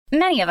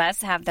Many of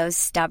us have those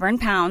stubborn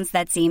pounds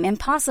that seem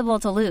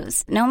impossible to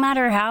lose, no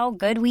matter how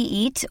good we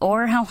eat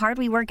or how hard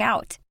we work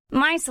out.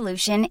 My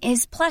solution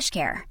is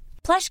PlushCare.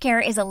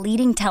 PlushCare is a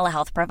leading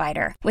telehealth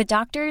provider with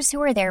doctors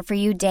who are there for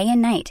you day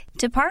and night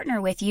to partner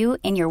with you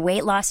in your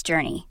weight loss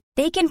journey.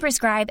 They can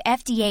prescribe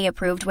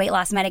FDA-approved weight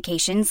loss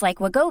medications like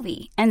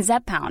Wegovy and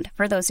Zepbound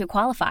for those who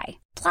qualify.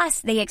 Plus,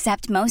 they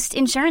accept most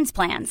insurance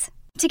plans.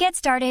 To get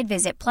started,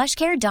 visit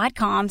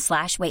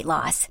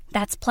plushcare.com/weightloss.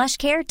 That's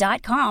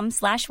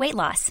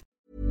plushcare.com/weightloss.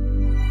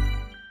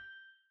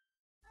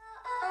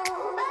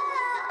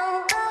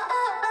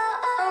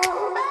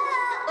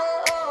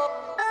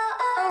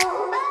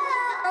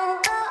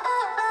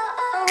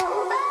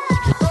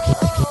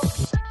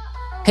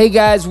 Hey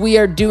guys, we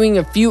are doing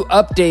a few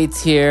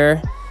updates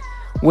here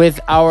with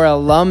our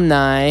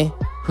alumni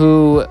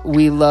who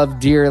we love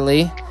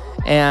dearly,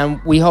 and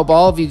we hope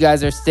all of you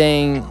guys are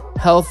staying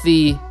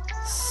healthy,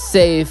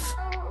 safe,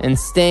 and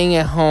staying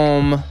at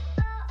home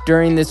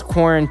during this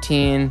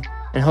quarantine,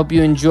 and hope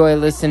you enjoy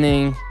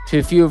listening to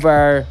a few of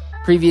our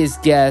previous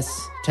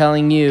guests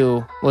telling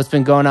you what's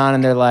been going on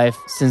in their life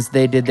since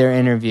they did their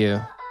interview.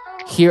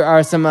 Here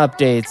are some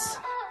updates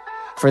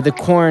for the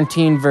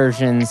quarantine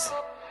versions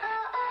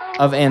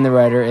of And the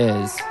Writer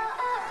Is.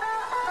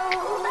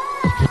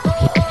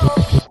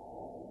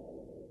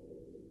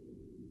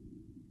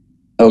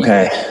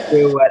 Okay.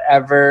 Do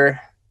whatever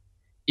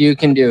you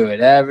can do,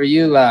 whatever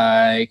you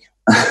like.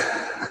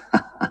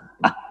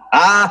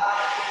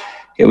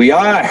 Here we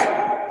are.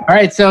 All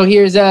right, so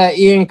here's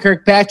Ian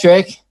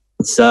Kirkpatrick.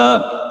 What's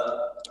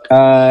up?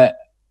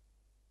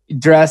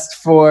 Dressed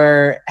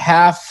for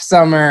half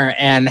summer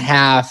and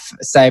half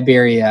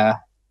Siberia.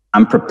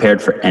 I'm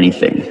prepared for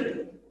anything.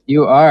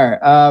 You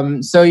are.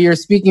 So you're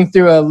speaking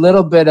through a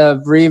little bit of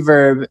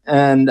reverb,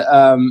 and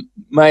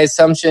my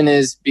assumption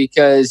is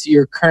because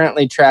you're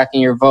currently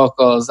tracking your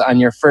vocals on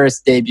your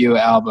first debut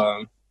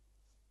album.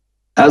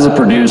 As a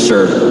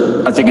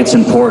producer, I think it's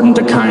important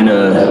to kind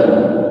of,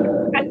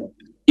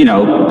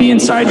 be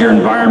inside your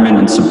environment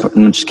and support.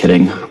 I'm just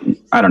kidding.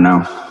 I don't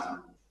know.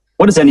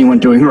 What is anyone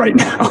doing right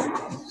now?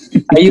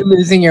 Are you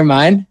losing your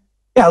mind?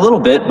 Yeah, a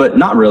little bit, but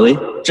not really.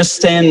 Just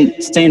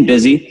staying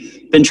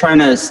busy. Been trying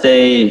to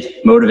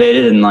stay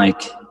motivated and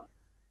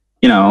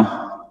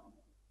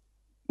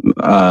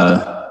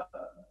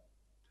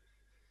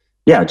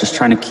just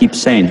trying to keep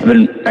sane. I've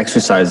been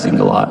exercising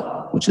a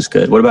lot, which is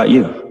good. What about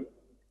you?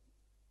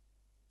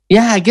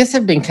 Yeah, I guess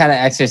I've been kind of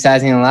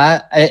exercising a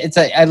lot.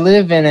 I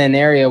live in an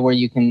area where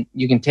you can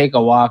take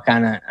a walk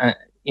on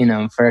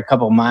for a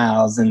couple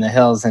miles in the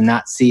hills and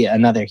not see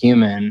another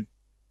human.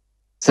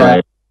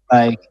 So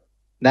right.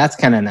 That's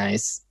kind of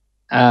nice.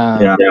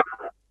 Yeah.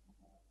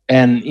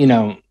 And I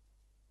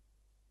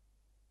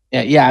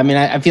mean,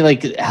 I feel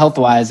like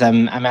health-wise,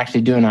 I'm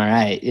actually doing all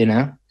right.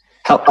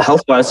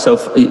 Health-wise,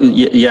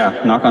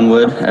 knock on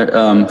wood.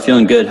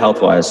 Feeling good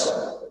health-wise.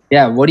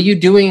 Yeah. What are you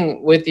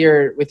doing with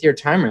your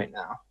time right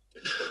now?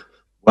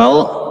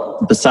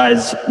 Well,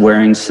 besides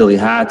wearing silly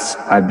hats,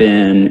 I've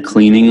been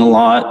cleaning a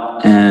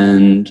lot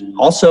and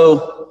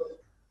also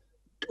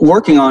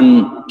working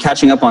on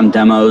catching up on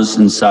demos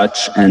and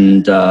such,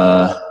 and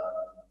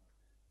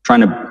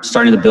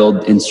starting to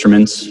build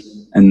instruments.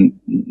 And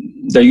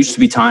there used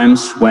to be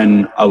times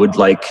when I would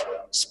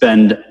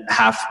spend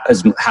half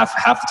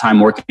the time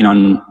working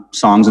on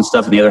songs and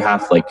stuff, and the other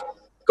half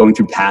going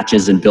through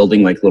patches and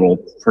building little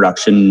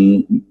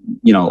production,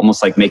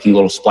 almost like making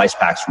little splice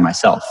packs for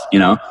myself,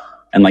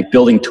 and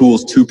building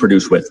tools to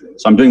produce with.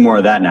 So I'm doing more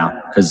of that now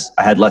because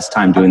I had less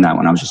time doing that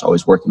when I was just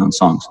always working on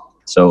songs.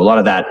 So a lot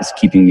of that is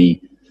keeping me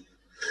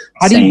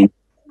sane.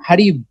 How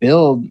do you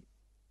build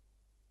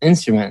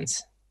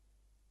instruments?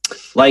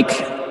 I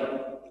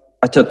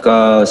took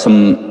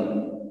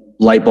some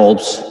light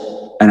bulbs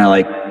and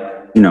I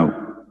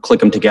click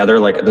them together,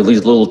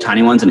 these little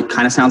tiny ones, and it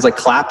kind of sounds like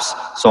claps.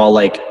 So I'll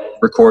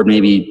record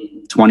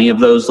maybe 20 of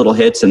those little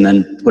hits and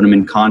then put them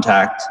in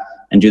Contact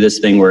and do this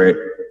thing where it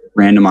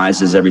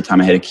randomizes every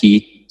time I hit a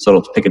key. So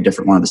it'll pick a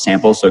different one of the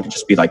samples. So it could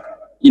just be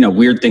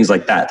weird things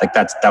like that.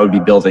 That would be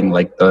building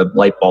the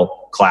light bulb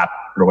clap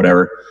or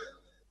whatever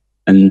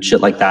and shit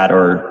like that.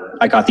 Or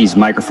I got these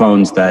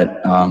microphones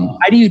that,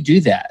 how do you do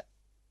that?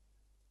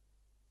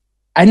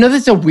 I know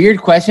that's a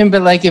weird question,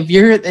 but if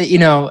you're,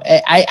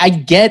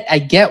 I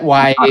get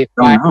why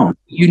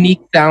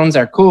unique sounds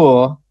are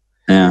cool.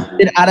 Yeah.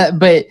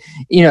 But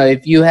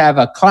if you have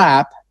a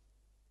clap,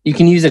 you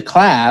can use a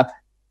clap.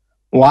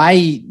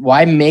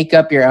 Why make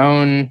up your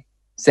own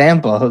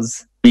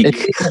samples?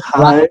 Because it's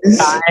a lot of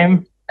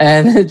time,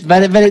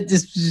 but it's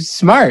just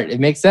smart.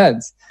 It makes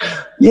sense.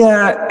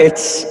 Yeah,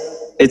 it's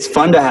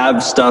fun to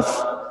have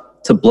stuff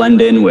to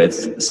blend in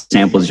with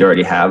samples you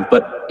already have,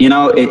 but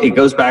it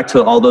goes back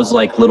to all those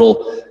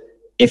little.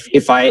 It's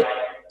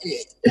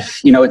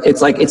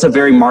a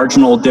very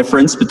marginal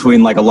difference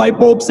between a light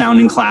bulb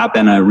sounding clap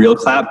and a real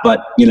clap.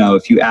 But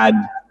if you add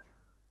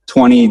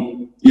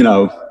 20,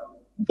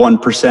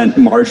 1%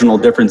 marginal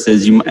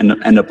differences, you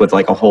end up with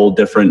a whole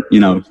different,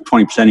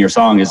 20% of your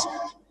song is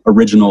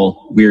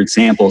original weird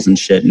samples and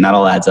shit, and that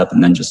all adds up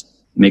and then just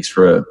makes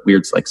for a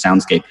weird like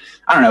soundscape.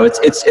 I don't know.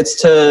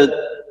 It's to,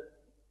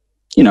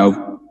 you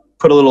know,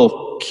 put a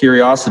little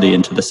curiosity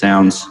into the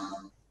sounds.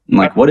 I'm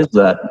like, what is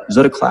that? Is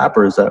that a clap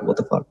or is that what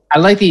the fuck? I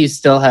like that you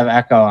still have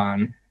echo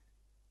on.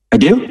 I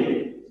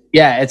do?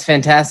 Yeah, it's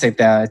fantastic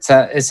though. It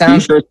sounds. Are you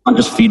sure it's not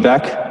just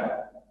feedback?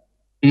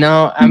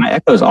 No, my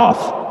echo's off.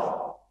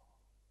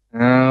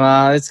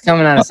 Well, it's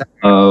coming out of.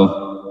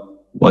 Oh,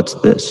 what's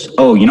this?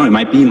 Oh, you know, it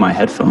might be my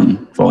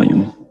headphone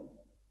volume.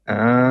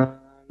 That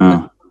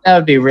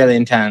would be really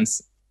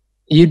intense.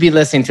 You'd be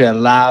listening to it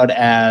loud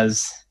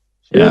as.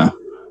 Yeah.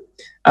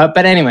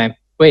 But anyway,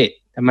 wait,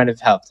 that might have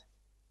helped.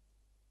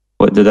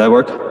 What, did that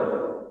work?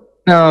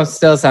 No,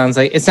 still sounds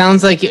like it's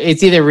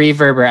either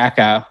reverb or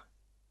echo.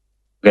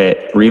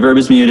 Okay, reverb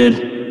is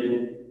muted.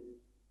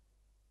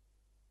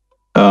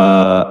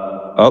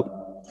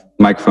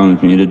 Microphone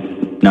is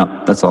muted.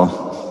 No, that's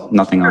all.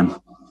 Nothing on.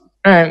 All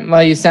right.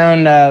 Well, you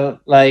sound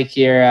like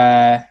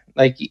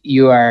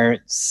you are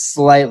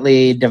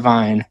slightly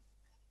divine,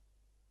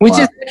 which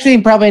is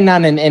actually probably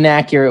not an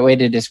inaccurate way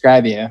to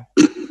describe you.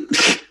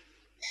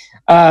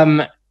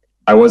 I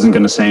wasn't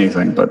going to say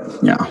anything, but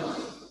yeah.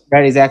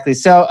 Right, exactly.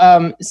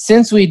 So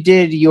since we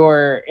did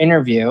your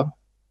interview...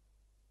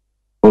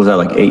 What was that,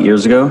 like 8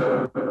 years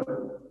ago?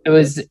 It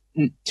was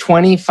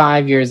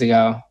 25 years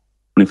ago.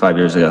 25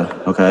 years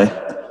ago, okay.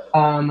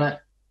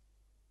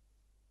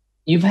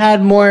 You've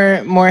had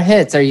more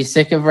hits. Are you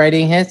sick of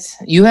writing hits?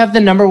 You have the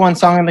 #1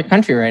 song in the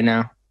country right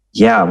now.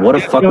 Yeah, what a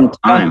fucking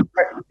time.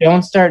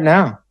 Don't start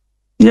now.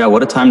 Yeah,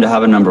 what a time to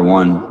have a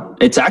 #1.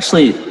 It's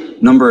actually...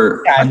 time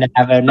to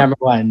have a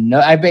 #1. No,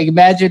 I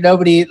imagine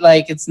nobody,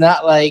 like, it's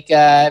not like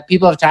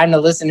people have time to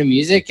listen to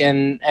music,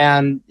 and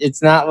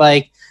it's not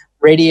like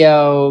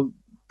radio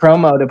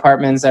promo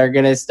departments are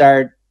going to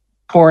start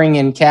pouring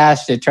in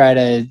cash to try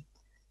to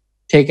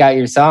take out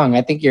your song.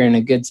 I think you're in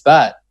a good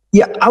spot.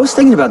 Yeah, I was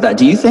thinking about that.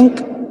 Do you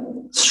think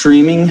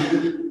streaming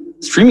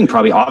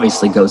probably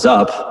obviously goes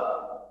up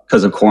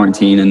because of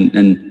quarantine,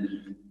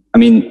 and I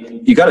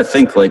mean, you got to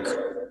think, like,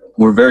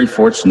 we're very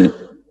fortunate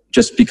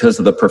just because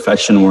of the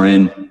profession we're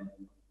in.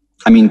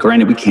 I mean,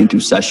 granted, we can't do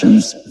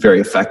sessions very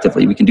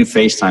effectively. We can do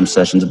FaceTime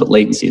sessions, but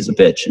latency is a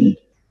bitch, and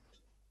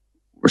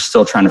we're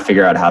still trying to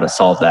figure out how to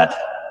solve that.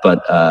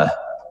 But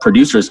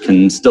producers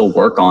can still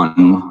work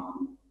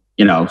on,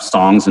 you know,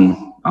 songs. And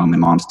my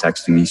mom's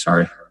texting me.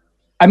 Sorry.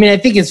 I mean, I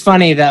think it's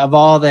funny that of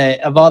all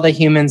the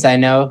humans I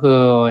know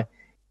who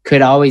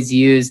could always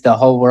use the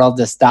whole world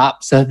to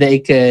stop so they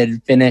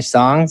could finish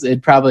songs,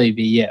 it'd probably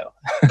be you.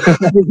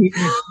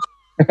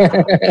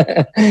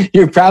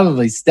 You're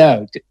probably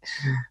stoked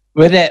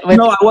with it.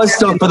 No, I was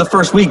stoked for the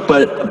first week,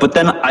 but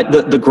then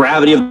the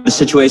gravity of the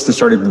situation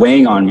started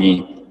weighing on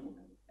me.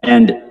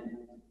 And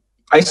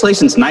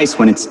isolation's nice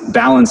when it's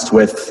balanced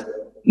with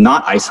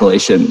not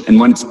isolation, and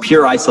when it's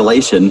pure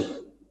isolation,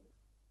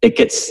 it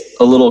gets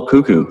a little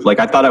cuckoo. Like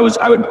I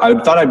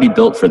thought I'd be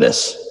built for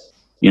this,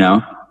 you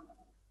know,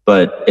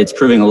 but it's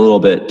proving a little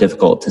bit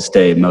difficult to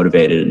stay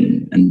motivated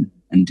and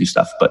do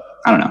stuff. But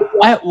I don't know.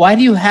 Why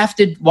do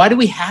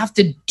we have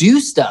to do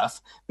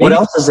stuff? Maybe. What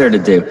else is there to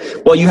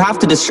do? Well, you have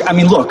to I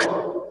mean, look,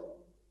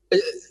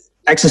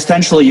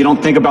 existentially, you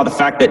don't think about the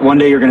fact that one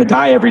day you're going to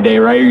die every day,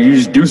 right? You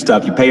just do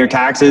stuff. You pay your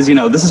taxes. You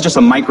know, this is just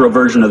a micro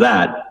version of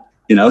that.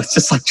 You know, it's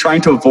just like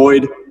trying to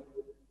avoid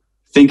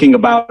thinking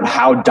about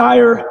how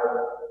dire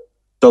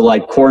the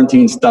like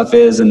quarantine stuff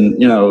is, and,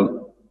 you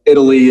know,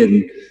 Italy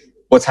and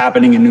what's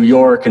happening in New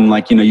York. And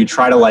like, you know, you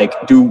try to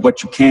like do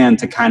what you can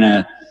to kind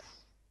of,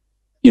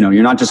 you know,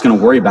 you're not just going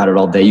to worry about it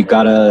all day. You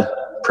got to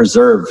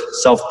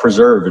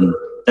self-preserve. And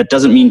that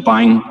doesn't mean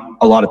buying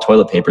a lot of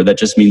toilet paper. That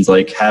just means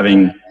like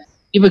having...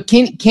 Yeah, but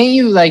can't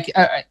you like,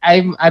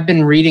 I've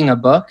been reading a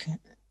book.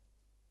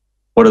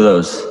 What are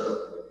those?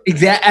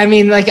 Exactly. I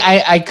mean, like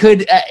I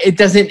could,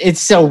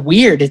 it's so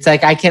weird. It's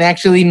like, I can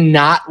actually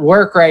not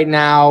work right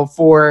now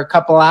for a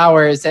couple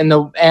hours and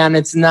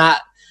it's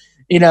not,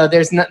 you know,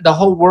 the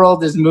whole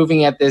world is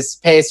moving at this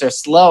pace or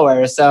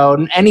slower.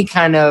 So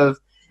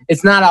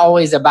it's not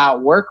always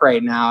about work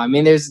right now. I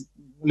mean, there's.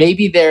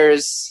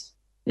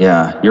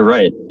 Yeah, you're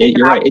right.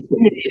 You're right.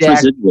 It's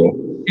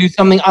residual. Do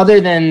something other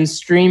than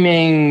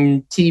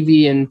streaming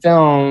TV and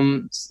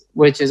films,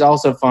 which is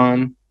also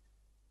fun.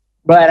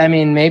 But I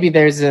mean, maybe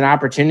there's an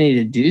opportunity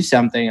to do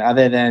something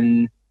other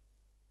than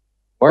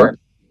work.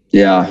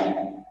 Yeah.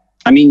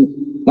 I mean,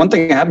 one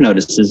thing I have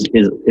noticed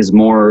is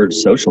more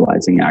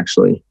socializing,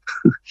 actually.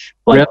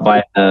 Like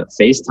by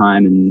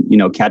FaceTime and, you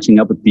know, catching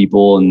up with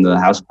people, and the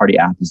House Party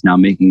app is now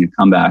making a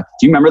comeback.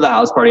 Do you remember the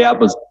House Party app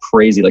was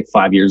crazy like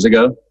 5 years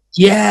ago?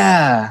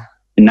 Yeah.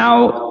 And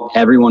now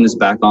everyone is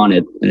back on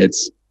it, and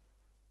it's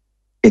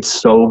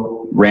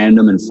so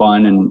random and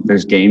fun, and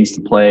there's games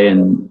to play.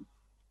 And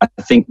I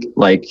think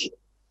like,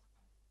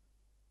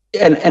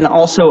 and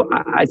also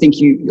I think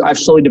I've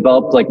slowly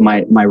developed like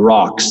my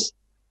rocks,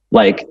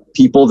 like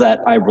people that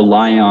I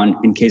rely on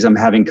in case I'm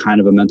having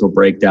kind of a mental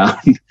breakdown,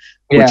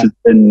 which has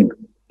been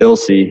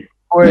Ilse. Is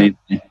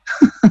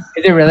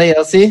it really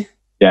Ilse?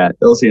 Yeah,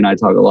 Ilse and I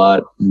talk a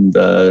lot and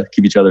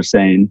keep each other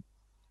sane.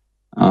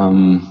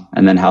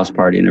 And then House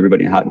Party and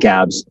everybody.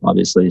 Gabs,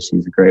 obviously,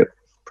 she's a great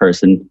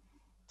person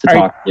to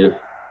talk to.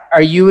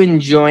 Are you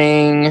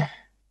enjoying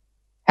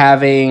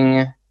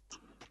having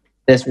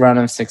this run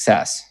of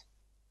success?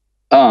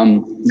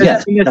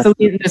 Yes.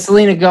 The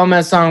Selena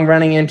Gomez song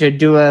 "Running Into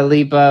Dua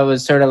Lipa"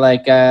 was sort of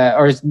like,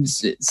 or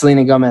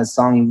Selena Gomez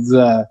songs.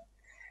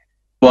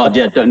 Well,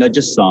 yeah, no,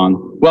 just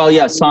song. Well,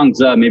 yeah, songs.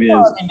 Maybe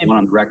there's one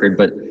on the record,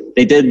 but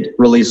they did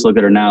release "Look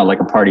at Her Now" like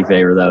a party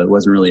favor, though. It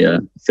wasn't really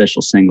an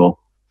official single.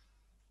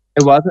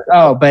 It wasn't.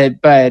 Oh, but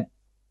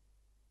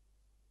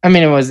I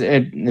mean,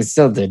 it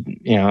still did,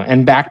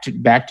 and Back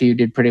to You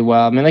did pretty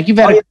well. I mean, like you've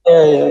had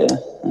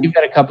you've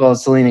got a couple of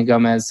Selena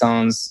Gomez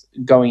songs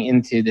going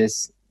into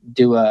this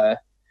Dua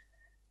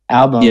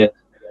album. Yeah,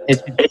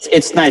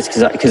 it's nice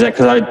because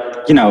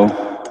I you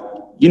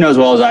know as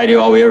well as I do,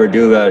 all we ever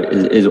do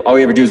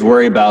is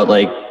worry about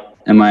like,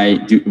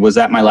 was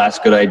that my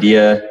last good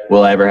idea?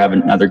 Will I ever have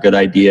another good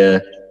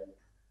idea?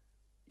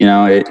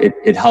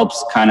 It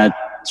helps kind of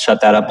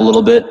shut that up a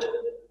little bit,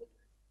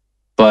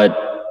 but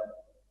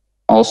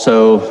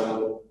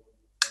also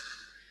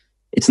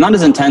it's not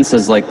as intense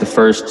as like the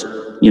first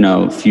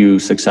few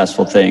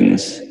successful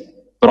things,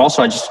 but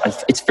also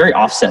it's very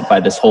offset by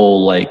this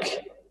whole like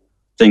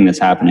thing that's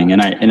happening,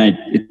 and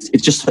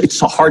it's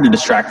so hard to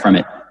distract from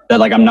it that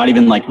like I'm not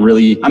even like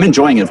really, I'm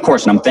enjoying it of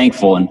course, and I'm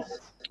thankful, and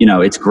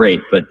it's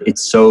great, but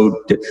it's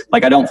so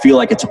like I don't feel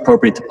like it's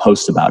appropriate to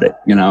post about it,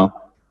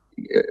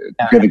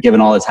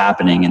 given all that's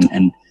happening,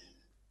 and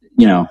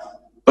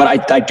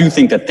but I do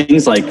think that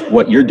things like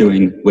what you're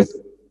doing with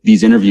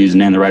these interviews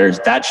and the writers,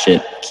 that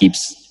shit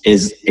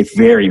is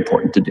very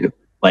important to do.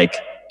 Like,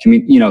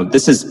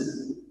 this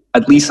is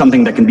at least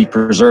something that can be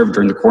preserved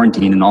during the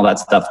quarantine and all that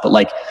stuff. But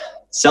like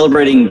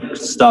celebrating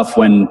stuff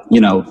when,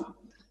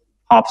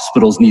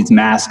 hospitals needs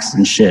masks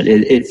and shit,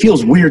 it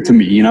feels weird to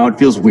me, it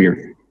feels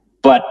weird.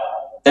 But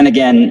then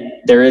again,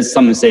 there is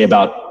something to say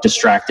about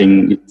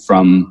distracting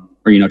from,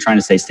 or, trying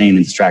to stay sane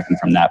and distracting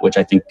from that, which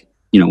I think,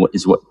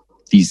 is what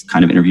these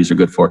kind of interviews are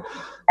good for.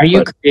 Are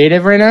you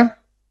creative right now?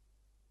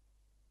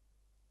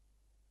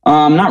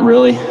 Not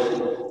really.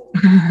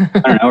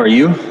 I don't know. Are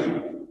you?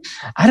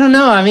 I don't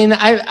know. I mean,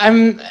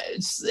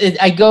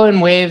 I go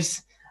in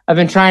waves. I've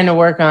been trying to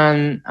work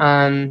on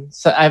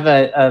so I have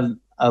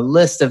a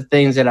list of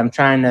things that I'm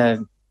trying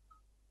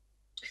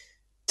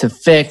to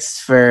fix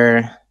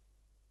for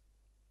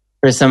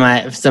some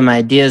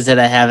ideas that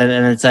I have,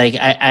 and it's like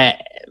I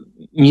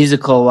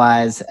musical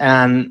wise,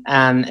 and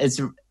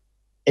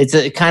it's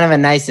a kind of a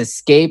nice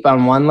escape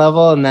on one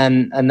level, and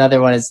then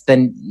another one is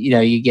then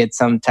you get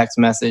some text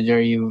message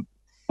or you.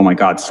 Oh my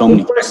God, so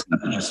many text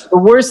messages. The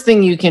worst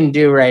thing you can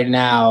do right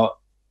now.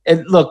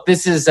 Look,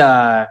 this is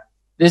the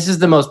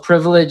most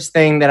privileged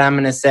thing that I'm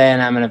going to say,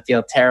 and I'm going to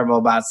feel terrible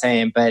about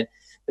saying, but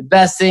the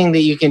best thing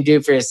that you can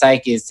do for your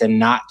psyche is to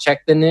not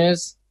check the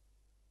news.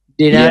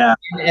 Yeah,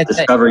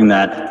 discovering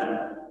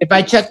that. If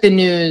I check the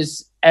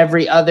news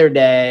every other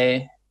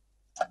day,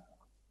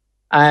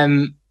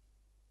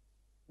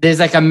 there's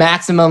like a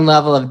maximum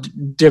level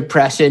of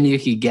depression you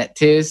could get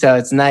to. So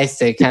it's nice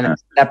to kind of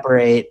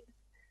separate,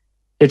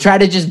 to try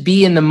to just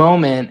be in the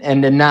moment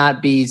and to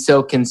not be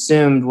so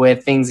consumed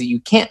with things that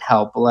you can't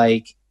help,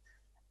 like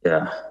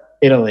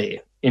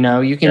Italy. You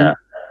can. Yeah.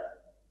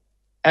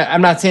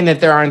 I'm not saying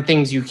that there aren't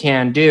things you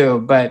can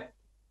do, but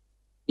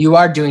you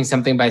are doing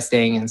something by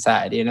staying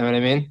inside. You know what I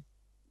mean?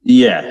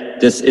 Yeah.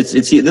 This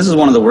is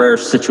one of the rare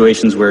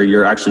situations where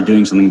you're actually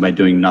doing something by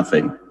doing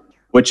nothing,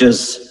 which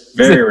is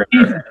very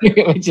rare,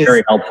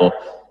 very helpful.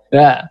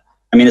 Yeah.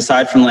 I mean,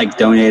 aside from like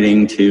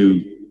donating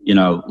to,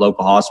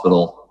 local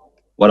hospital,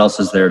 what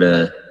else is there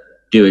to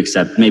do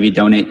except maybe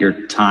donate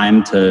your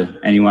time to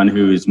anyone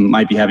who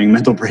might be having a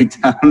mental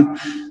breakdown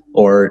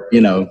or,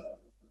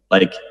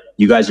 like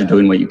you guys are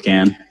doing what you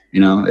can,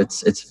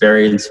 it's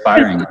very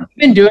inspiring. You've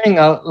been doing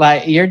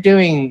you're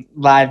doing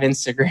live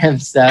Instagram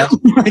stuff. Oh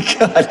my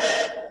God.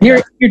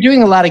 You're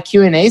doing a lot of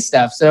Q&A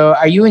stuff. So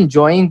are you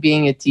enjoying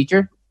being a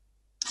teacher?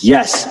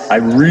 Yes, I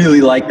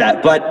really like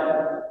that, but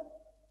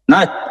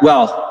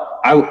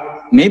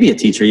maybe a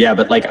teacher, yeah,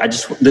 but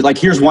like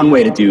here's one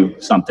way to do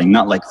something,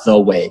 not like the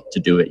way to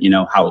do it.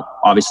 How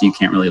obviously you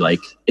can't really like,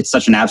 it's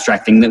such an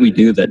abstract thing that we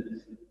do that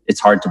it's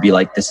hard to be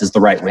like, this is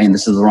the right way and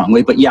this is the wrong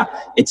way. But yeah,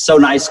 it's so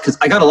nice because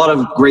I got a lot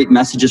of great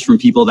messages from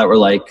people that were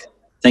like,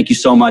 thank you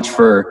so much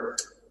for,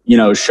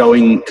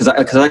 showing, because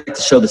I like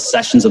to show the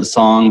sessions of the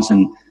songs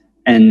and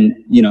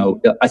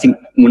I think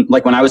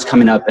when I was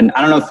coming up, and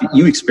I don't know if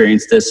you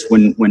experienced this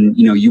when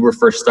you were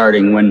first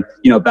starting, when,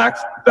 back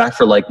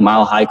for like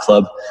Mile High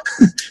Club,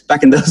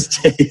 back in those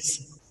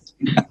days,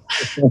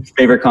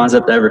 favorite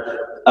concept ever.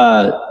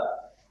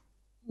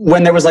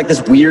 When there was like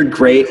this weird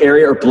gray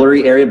area or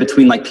blurry area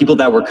between like people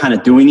that were kind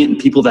of doing it and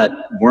people that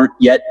weren't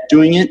yet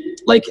doing it,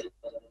 like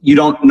you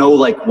don't know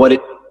like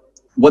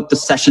what the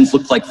sessions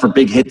looked like for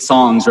big hit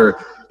songs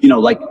or,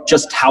 like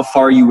just how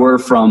far you were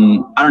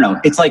from, I don't know.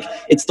 It's like,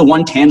 it's the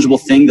one tangible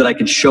thing that I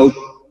could show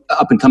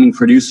up and coming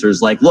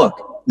producers. Like,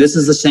 look, this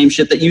is the same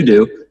shit that you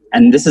do.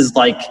 And this is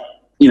like,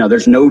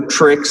 there's no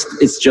tricks.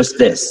 It's just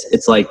this.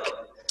 It's like,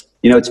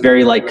 it's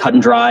very like cut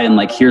and dry, and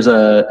like here's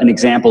an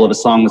example of a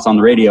song that's on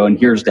the radio, and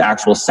here's the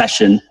actual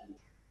session,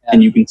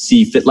 and you can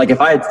see fit. Like if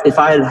I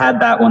had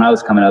that when I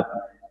was coming up,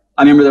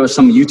 I remember there was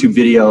some YouTube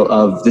video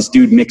of this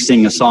dude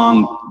mixing a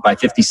song by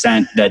 50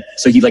 Cent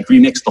so he like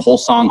remixed the whole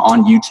song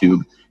on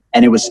YouTube,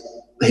 and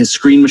his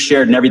screen was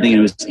shared and everything, and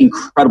it was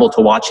incredible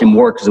to watch him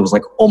work, because it was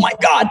like, oh my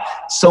God,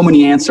 so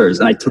many answers.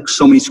 And I took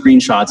so many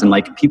screenshots, and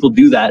like people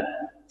do that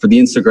for the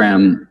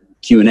Instagram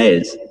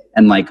Q&As.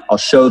 And like, I'll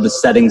show the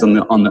settings on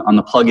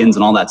the plugins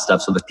and all that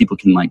stuff so that people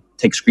can like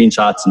take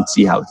screenshots and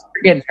see how it's.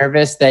 You get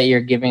nervous that you're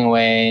giving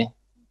away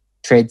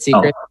trade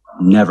secrets?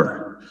 Oh,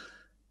 never.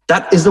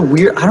 That is I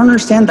don't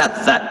understand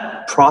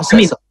that process. I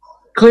mean,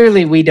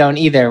 clearly we don't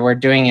either. We're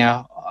doing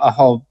a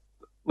whole,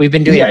 we've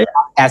been doing a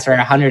podcast for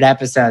 100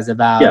 episodes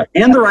about. Yeah,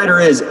 and the writer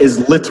is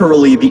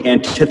literally the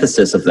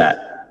antithesis of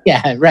that.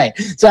 Yeah, right.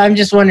 So I'm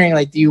just wondering,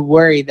 like, do you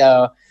worry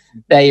though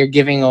that you're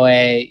giving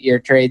away your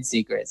trade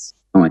secrets?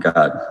 Oh my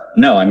God.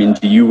 No, I mean,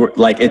 do you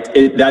like I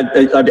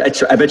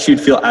bet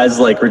you'd feel as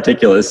like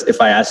ridiculous if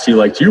I asked you,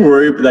 like, do you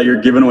worry that you're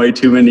giving away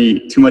too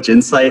much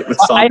insight with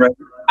songwriting?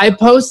 I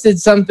posted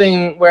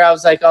something where I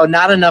was like, oh,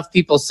 not enough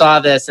people saw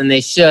this, and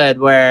they should,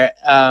 where,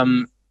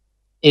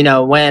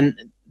 when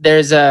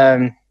there's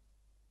a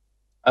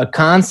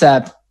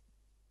concept,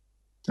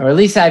 or at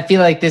least I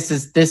feel like this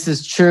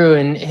is true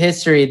in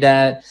history,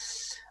 that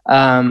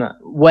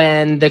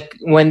when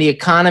the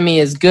economy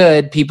is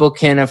good, people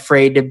can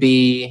afraid to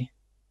be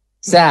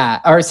sad.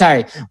 Or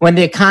sorry, when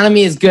the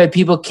economy is good,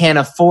 people can't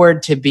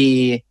afford to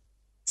be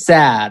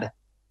sad.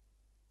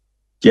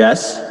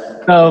 Yes.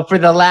 So for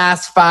the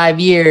last 5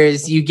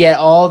 years, you get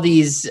all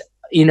these,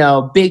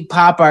 big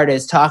pop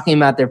artists talking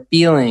about their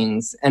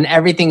feelings, and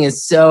everything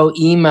is so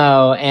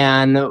emo,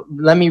 and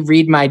let me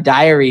read my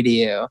diary to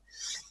you.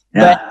 Yeah.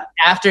 But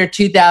after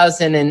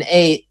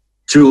 2008,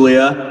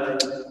 Julia.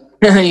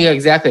 Yeah,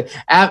 exactly.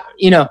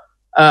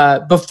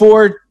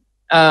 Before,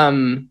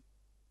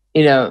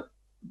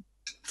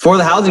 for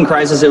the housing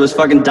crisis, it was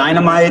fucking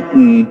Dynamite,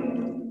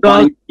 and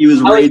he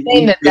was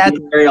raging,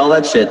 all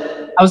that shit.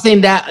 I was saying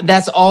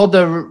that's all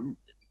the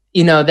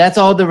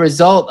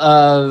result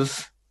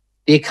of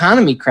the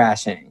economy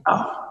crashing.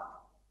 Oh,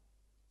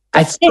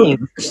 I think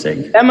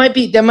that might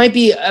be,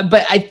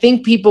 but I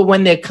think people,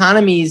 when the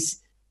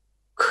economy's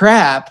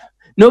crap.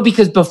 No,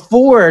 because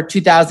before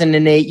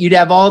 2008, you'd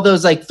have all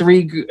those like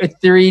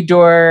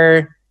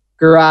three-door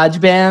garage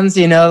bands,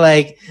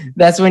 like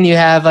that's when you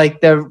have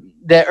like the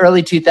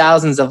early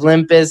 2000s of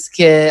Limp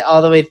Bizkit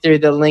all the way through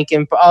the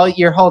Linkin,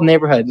 your whole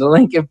neighborhood, the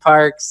Linkin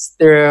Parks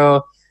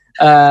through,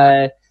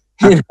 Hoobastank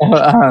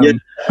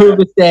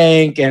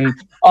and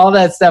all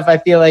that stuff. I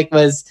feel like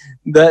was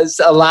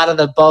a lot of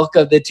the bulk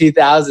of the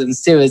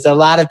 2000s too. Is a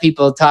lot of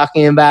people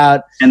talking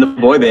about, and the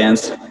boy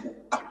bands.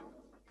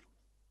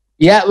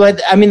 Yeah, but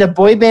I mean, the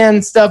boy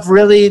band stuff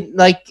really,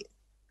 like,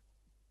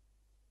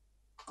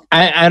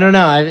 I don't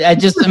know. I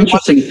just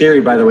interesting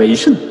theory, by the way. You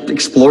should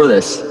explore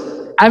this.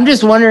 I'm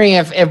just wondering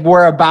if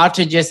we're about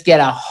to just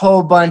get a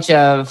whole bunch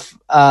of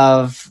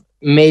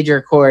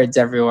major chords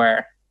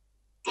everywhere.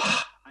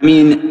 I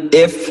mean,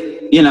 if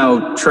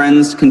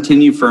trends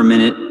continue for a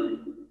minute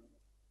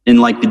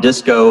in like the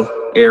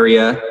disco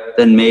area,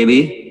 then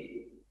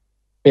maybe.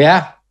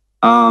 Yeah.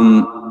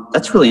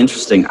 That's really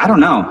interesting. I don't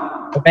know.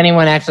 If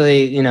anyone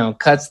actually,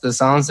 cuts the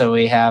songs that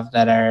we have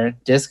that are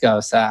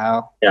disco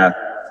style. Yeah.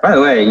 By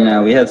the way,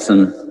 we have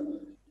some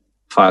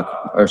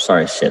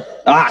shit.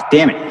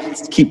 Damn it.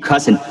 Let's keep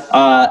cussing. We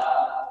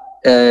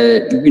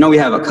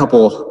have a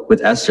couple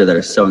with Esther that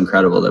are so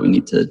incredible that we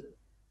need to,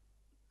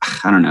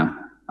 I don't know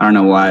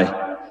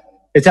why.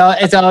 It's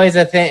always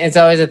a thing. It's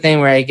always a thing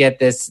where I get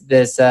this,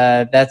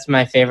 that's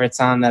my favorite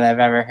song that I've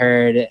ever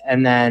heard,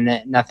 and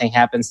then nothing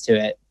happens to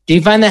it. Do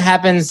you find that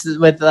happens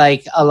with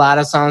like a lot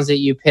of songs that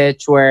you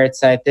pitch where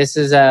it's like, this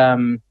is,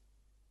 both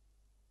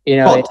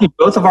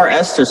of our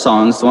Esther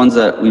songs, the ones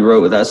that we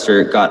wrote with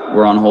Esther,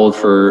 were on hold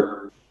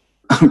for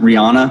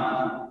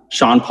Rihanna,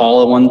 Sean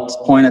Paul at one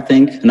point, I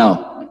think.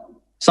 No,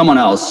 someone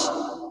else.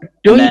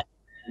 Black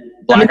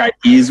Eyed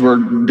Peas were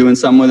doing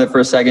something with it for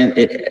a second,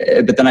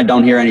 but then I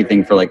don't hear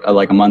anything for like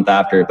a month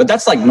after. But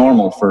that's like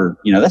normal for,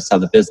 that's how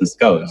the business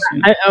goes.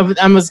 I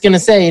was going to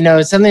say,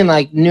 something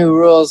like New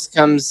Rules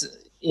comes,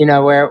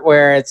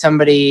 where it's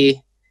somebody,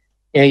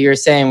 you were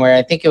saying where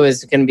I think it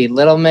was going to be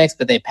Little Mix,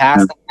 but they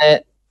passed on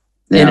it.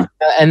 Yeah.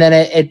 And then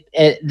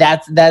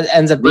that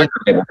ends up being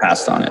they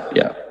passed on it.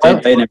 Yeah.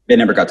 They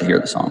never got to hear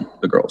the song,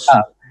 the girls.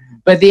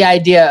 But the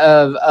idea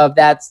of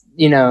that's,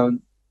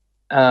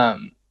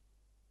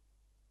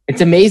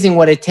 it's amazing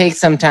what it takes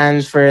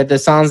sometimes for the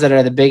songs that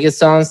are the biggest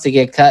songs to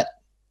get cut.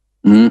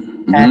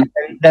 Mm-hmm. And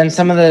then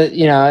some of the,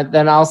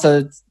 then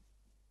also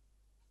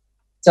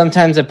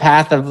sometimes a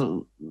path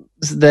of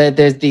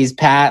there's these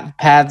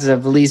paths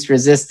of least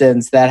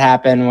resistance that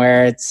happen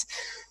where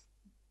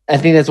I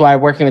think that's why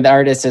working with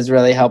artists is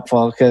really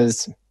helpful,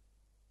 because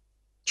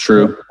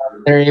true,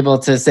 they're able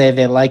to say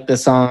they like the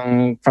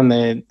song from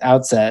the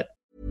outset.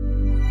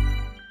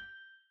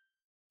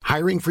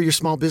 Hiring for your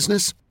small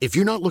business? If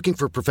you're not looking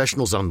for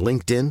professionals on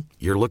LinkedIn,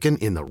 you're looking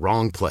in the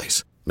wrong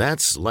place.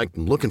 That's like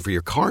looking for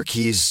your car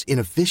keys in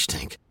a fish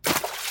tank.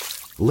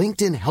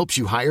 LinkedIn helps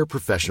you hire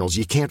professionals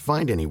you can't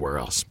find anywhere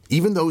else,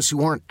 even those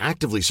who aren't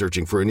actively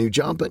searching for a new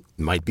job but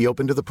might be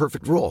open to the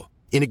perfect role.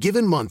 In a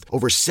given month,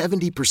 over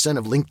 70%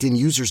 of LinkedIn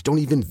users don't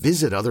even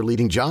visit other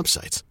leading job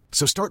sites.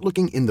 So start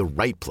looking in the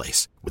right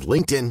place. With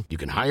LinkedIn, you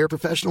can hire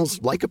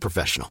professionals like a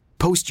professional.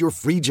 Post your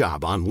free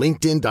job on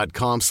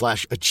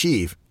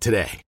linkedin.com/achieve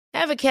today.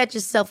 Ever catch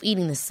yourself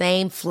eating the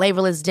same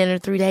flavorless dinner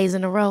 3 days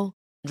in a row?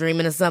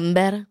 Dreaming of something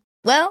better?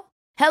 Well,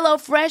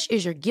 HelloFresh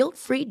is your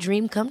guilt-free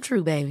dream come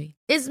true, baby.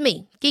 It's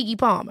me, Keke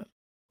Palmer.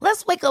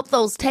 Let's wake up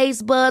those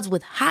taste buds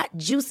with hot,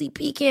 juicy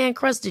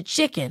pecan-crusted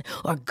chicken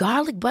or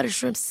garlic butter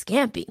shrimp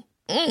scampi.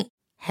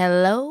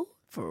 Hello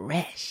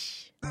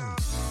Fresh.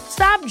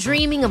 Stop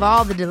dreaming of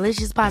all the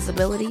delicious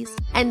possibilities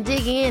and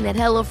dig in at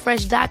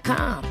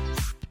HelloFresh.com.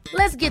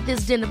 Let's get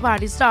this dinner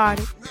party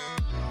started.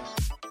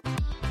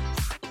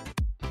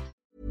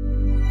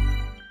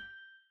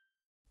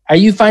 Are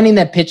you finding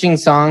that pitching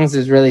songs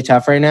is really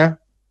tough right now?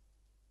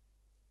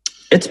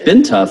 It's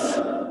been tough.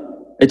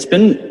 It's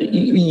been,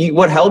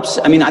 what helps,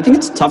 I mean, I think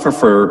it's tougher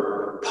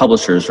for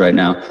publishers right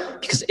now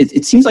because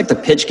it seems like the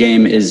pitch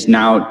game is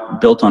now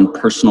built on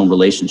personal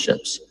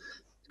relationships.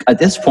 At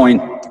this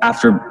point,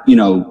 after,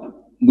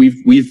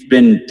 we've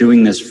been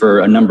doing this for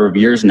a number of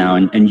years now,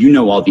 and you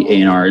know all the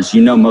A&Rs,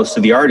 you know most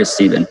of the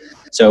artists even.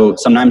 So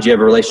sometimes you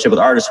have a relationship with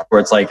artists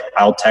where it's like,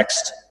 I'll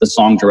text the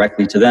song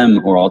directly to them,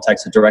 or I'll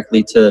text it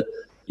directly to,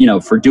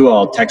 for Duo,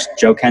 I'll text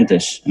Joe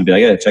Kentish and be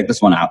like, hey, check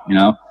this one out,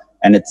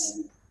 And it's,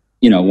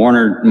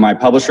 Warner, my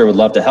publisher, would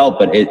love to help,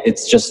 but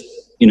it's just,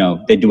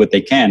 they do what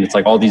they can. It's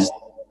like all these,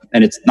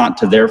 and it's not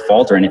to their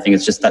fault or anything.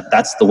 It's just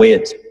that's the way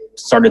it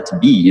started to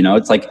be,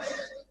 It's like,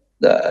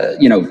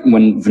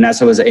 when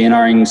Vanessa was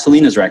A&Ring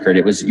Selena's record,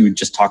 it was, you would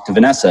just talk to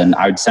Vanessa and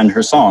I would send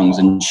her songs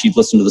and she'd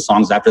listen to the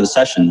songs after the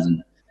sessions.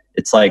 And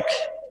it's like,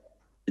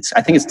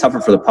 I think it's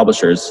tougher for the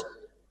publishers.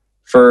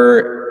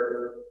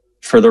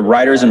 For the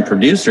writers and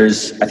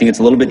producers, I think it's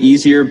a little bit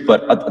easier,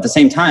 but at the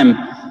same time,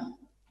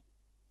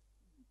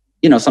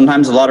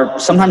 sometimes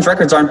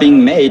records aren't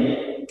being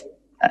made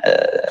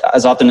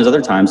as often as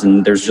other times,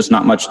 and there's just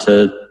not much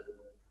to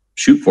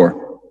shoot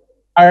for.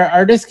 Are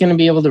artists going to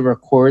be able to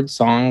record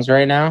songs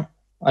right now?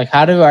 Like,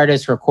 how do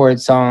artists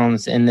record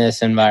songs in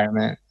this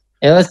environment?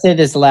 And let's say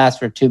this lasts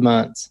for 2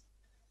 months.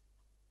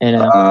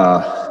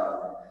 Are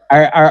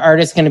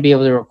artists going to be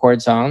able to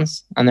record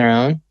songs on their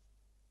own?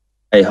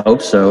 I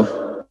hope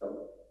so.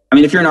 I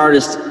mean, if you're an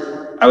artist,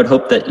 I would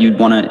hope that you'd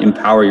want to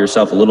empower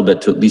yourself a little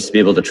bit to at least be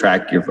able to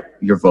track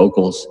your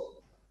vocals.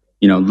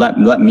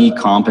 Let me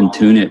comp and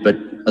tune it, but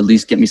at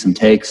least get me some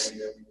takes.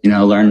 Get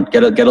a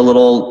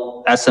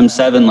little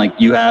SM7 like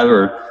you have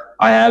or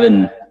I have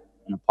in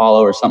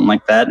Apollo or something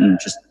like that, and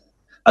just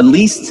at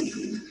least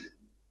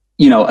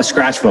a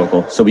scratch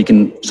vocal so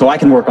I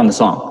can work on the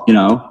song,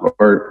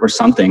 or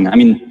something. I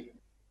mean,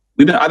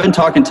 I've been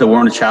talking to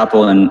Warner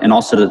Chappell and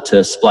also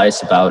to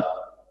Splice about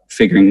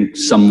figuring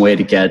some way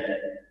to get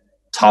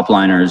top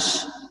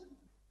liners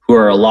who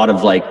are a lot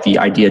of like the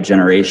idea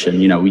generation.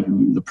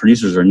 The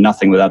producers are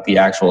nothing without the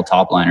actual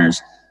top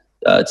liners.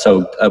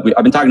 So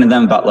I've been talking to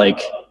them about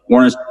like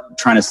Warner's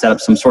trying to set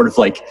up some sort of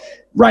like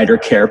writer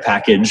care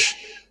package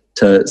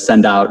to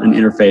send out an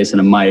interface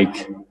and a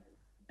mic,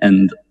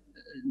 and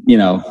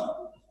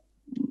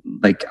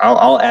like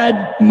I'll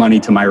add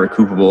money to my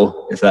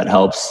recoupable if that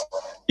helps.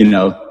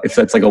 If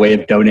that's like a way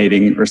of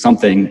donating or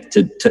something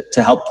to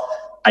help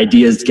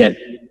ideas get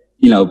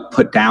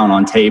put down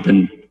on tape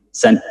and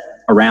sent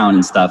around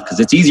and stuff, because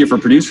it's easier for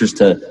producers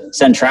to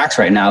send tracks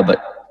right now.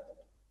 But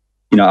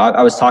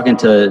I was talking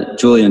to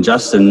Julie and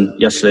Justin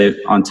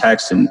yesterday on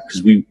text, and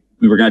because we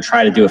were going to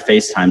try to do a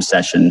FaceTime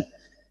session,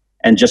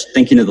 and just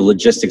thinking of the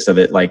logistics of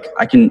it, like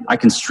I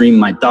can stream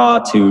my DAW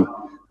to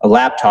a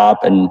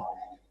laptop,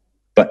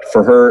 but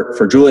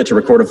for Julia to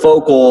record a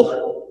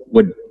vocal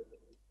would,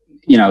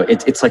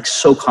 it's like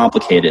so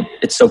complicated.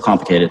 It's so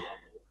complicated,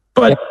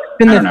 but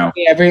I don't know.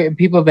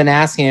 People have been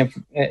asking if,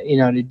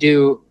 to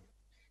do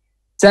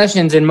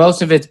sessions, and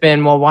most of it's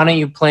been, well, why don't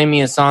you play me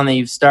a song that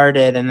you've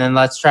started and then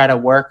let's try to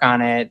work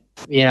on it,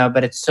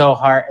 but it's so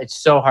hard. It's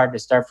so hard to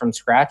start from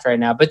scratch right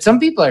now, but some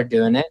people are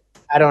doing it.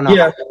 I don't know.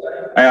 Yeah.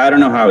 I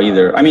don't know how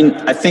either. I mean,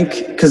 I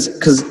think cause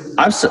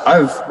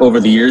I've over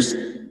the years,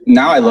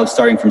 now I love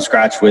starting from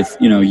scratch with,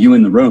 you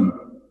in the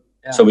room.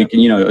 Yeah. So we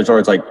can,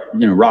 it's like,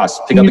 Ross,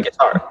 pick up a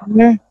guitar.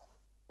 Yeah.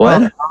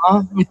 What?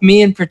 With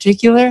me in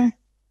particular?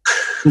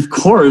 Of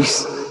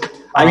course.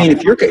 I mean,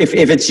 if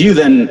it's you,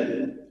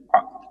 then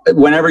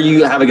whenever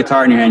you have a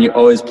guitar in your hand, you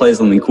always play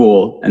something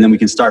cool, and then we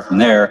can start from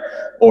there.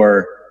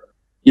 Or,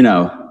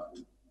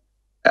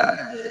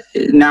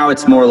 now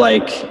it's more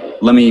like,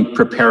 let me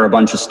prepare a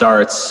bunch of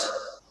starts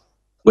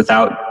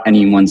without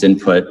anyone's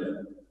input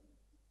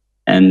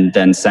and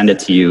then send it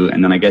to you.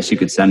 And then I guess you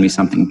could send me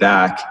something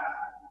back.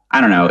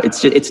 I don't know.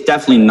 It's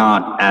definitely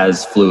not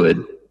as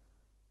fluid,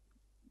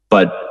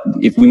 but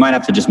if we might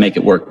have to just make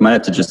it work, we might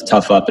have to just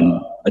tough up and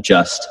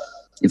adjust,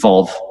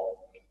 evolve.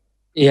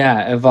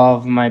 Yeah,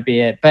 evolve might be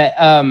it. But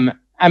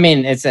I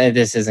mean, it's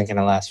this isn't going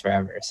to last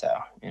forever, so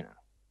you know.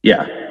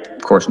 Yeah,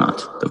 of course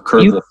not. The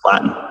curve will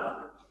flatten.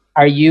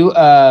 Are you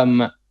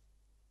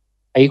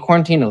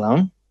quarantined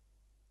alone?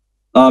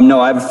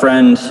 No, I have a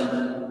friend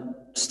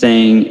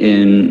staying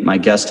in my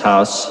guest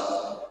house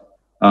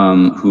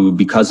who,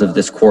 because of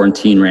this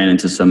quarantine, ran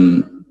into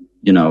some,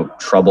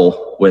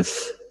 trouble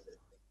with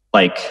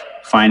like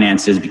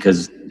finances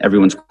because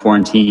everyone's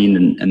quarantined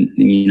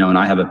and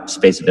I have a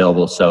space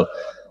available. So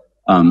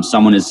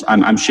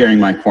I'm sharing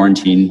my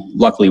quarantine,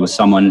 luckily, with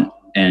someone,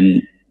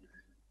 and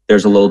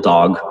there's a little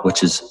dog,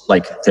 which is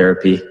like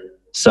therapy.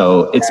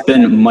 So it's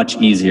been much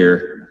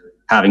easier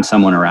having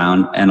someone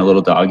around and a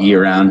little doggy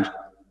around.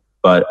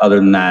 But other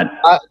than that,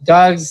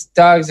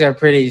 dogs are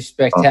pretty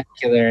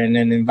spectacular in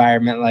an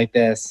environment like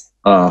this.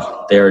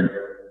 Oh,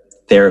 they're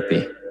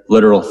therapy,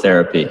 literal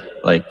therapy.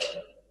 Like,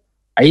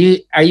 are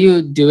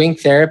you doing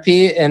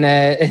therapy in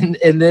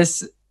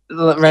this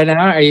right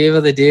now? Are you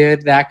able to do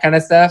that kind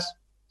of stuff?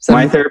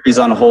 My therapy's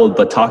on hold,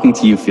 but talking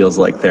to you feels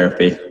like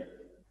therapy.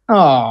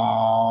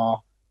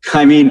 Oh,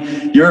 I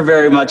mean, you're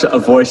very much a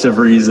voice of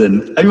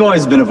reason. I've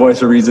always been a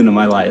voice of reason in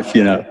my life,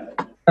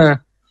 Huh.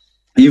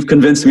 You've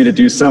convinced me to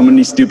do so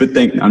many stupid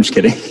things. No, I'm just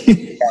kidding.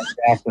 Yeah,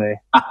 exactly.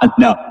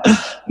 No.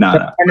 The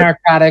more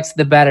narcotics,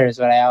 the better is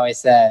what I always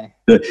say.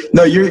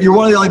 No, you're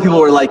one of the only people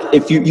where, like,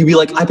 if you be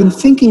like, I've been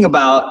thinking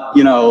about,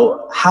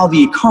 how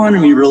the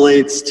economy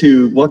relates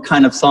to what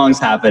kind of songs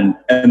happen.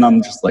 And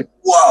I'm just like,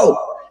 whoa,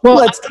 well,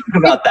 let's talk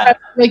about that.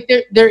 Like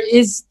there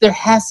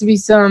has to be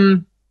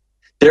some.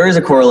 There is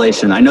a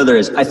correlation. I know there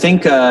is. I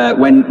think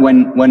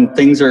when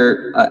things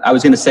are, I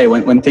was going to say,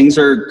 when things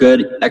are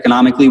good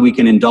economically, we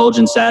can indulge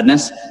in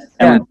sadness.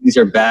 And when things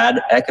are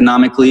bad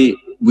economically,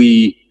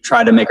 we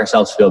try to make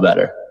ourselves feel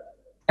better.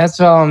 That's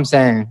all I'm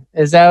saying.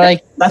 Is that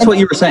like... That's what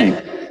you were saying.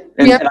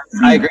 And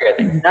I agree, I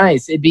think.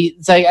 Nice.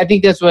 It's like, I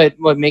think that's what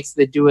makes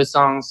the duo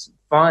songs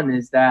fun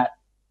is that...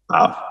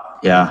 Oh,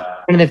 yeah.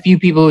 One of the few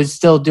people who's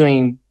still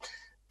doing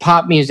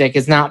pop music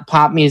is not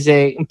pop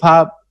music,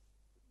 pop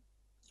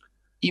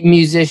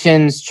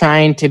musicians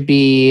trying to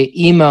be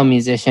emo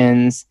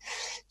musicians.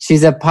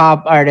 She's a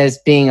pop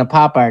artist being a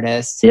pop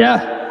artist.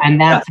 Yeah. And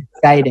that's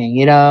exciting,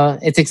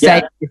 It's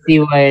exciting to see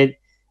what,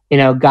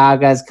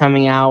 Gaga's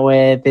coming out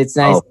with. It's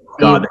nice. Oh,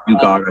 God, the new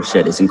Gaga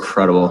shit is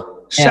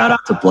incredible. Shout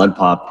out to Blood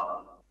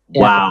Pop.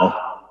 Yeah.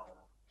 Wow.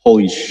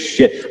 Holy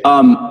shit.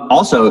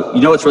 Also,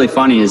 what's really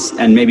funny is,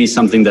 and maybe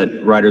something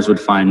that writers would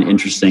find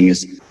interesting,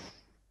 is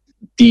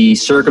the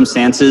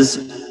circumstances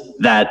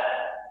that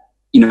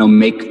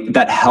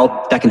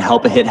that can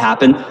help a hit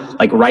happen.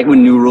 Like right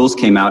when New Rules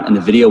came out and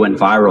the video went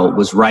viral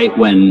was right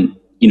when,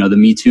 the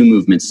Me Too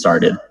movement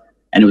started.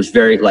 And it was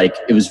very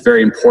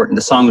important.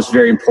 The song was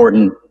very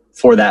important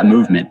for that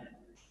movement.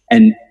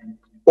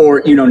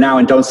 Or now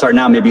in Don't Start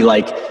Now, maybe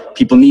like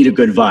people need a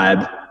good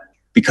vibe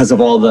because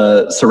of all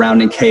the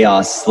surrounding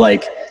chaos.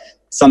 Like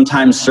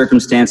sometimes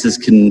circumstances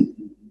can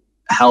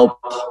help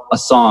a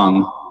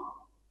song,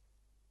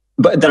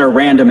 but that are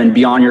random and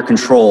beyond your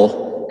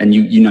control. And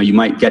you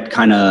might get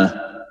kind of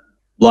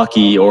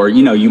lucky, or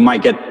you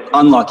might get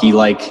unlucky.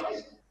 Like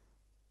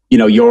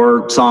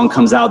your song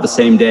comes out the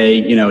same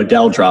day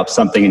Adele drops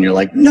something, and you're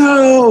like,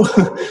 no.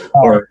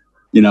 Or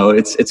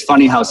it's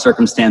funny how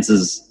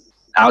circumstances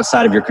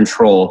outside of your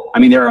control. I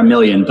mean, there are a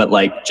million, but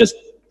like just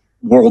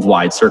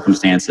worldwide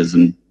circumstances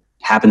and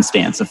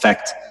happenstance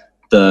affect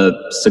the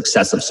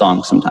success of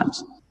songs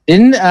sometimes.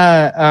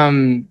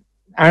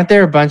 Aren't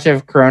there a bunch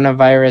of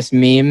coronavirus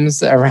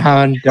memes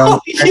around?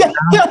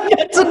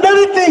 It's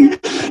another thing.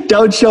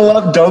 Don't show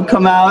up, don't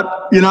come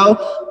out,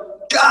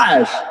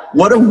 Gosh,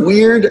 what a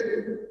weird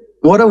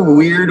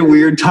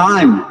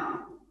time.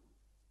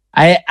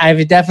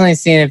 I've definitely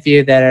seen a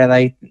few that are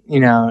like,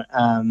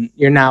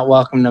 you're not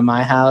welcome to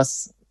my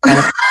house. Kind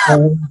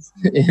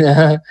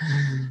of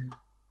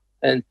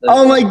And so,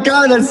 oh my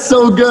God, that's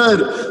so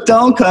good.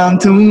 Don't come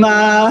to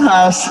my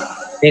house.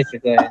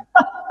 Basically,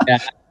 yeah.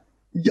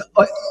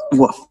 What?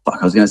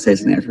 Fuck, I was going to say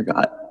something, I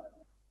forgot.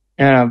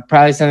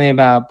 Probably something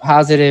about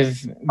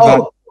positive.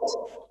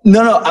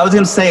 No, I was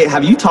going to say,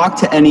 have you talked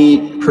to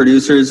any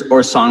producers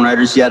or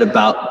songwriters yet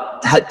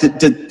about,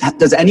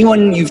 has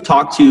anyone you've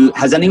talked to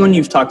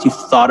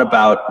thought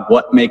about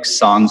what makes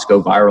songs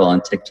go viral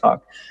on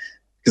TikTok?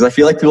 Because I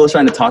feel like people are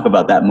trying to talk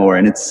about that more,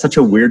 and it's such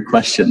a weird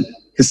question.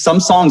 Because some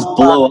songs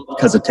blow up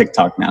because of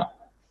TikTok now.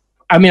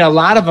 I mean, a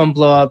lot of them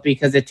blow up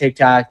because of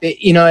TikTok.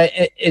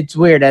 It's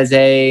weird as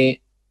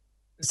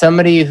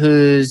somebody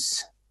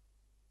who's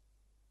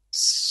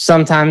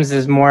sometimes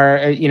is more,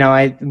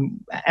 I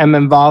am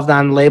involved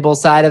on label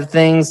side of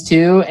things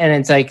too. And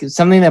it's like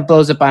something that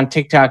blows up on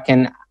TikTok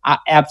can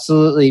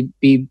absolutely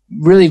be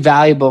really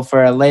valuable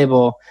for a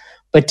label,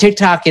 but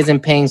TikTok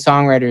isn't paying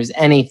songwriters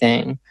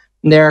anything.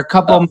 There are a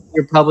couple of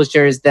major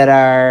publishers that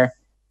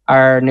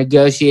are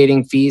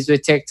negotiating fees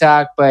with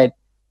TikTok, but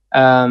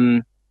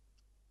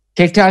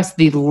TikTok's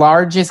the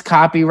largest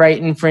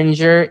copyright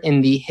infringer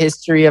in the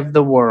history of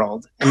the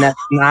world, and that's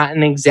not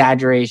an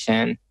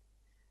exaggeration.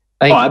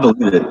 I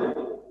believe it.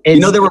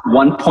 There were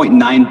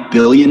 1.9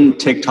 billion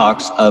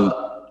TikToks of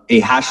a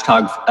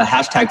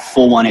hashtag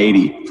full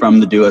 180 from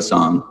the Dua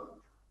song.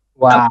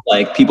 Wow.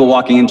 Like people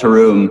walking into a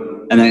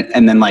room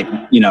and then like,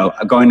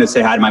 going to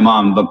say hi to my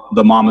mom, but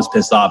the mom was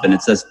pissed off and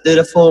it says, did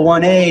a full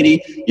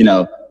 180,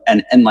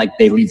 and like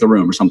they leave the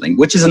room or something,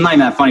 which is not even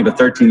that funny, but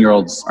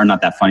 13-year-olds are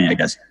not that funny, I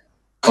guess.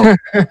 Oh,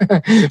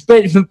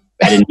 but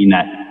I didn't mean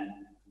that.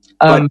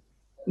 But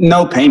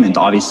no payment,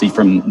 obviously,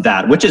 from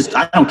that, which is,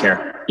 I don't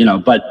care,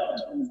 but.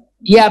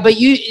 Yeah, but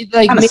you,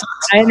 like,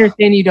 I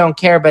understand you don't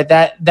care, but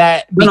that.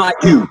 No,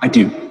 I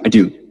do.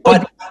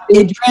 But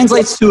it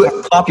translates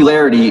to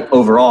popularity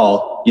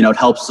overall, it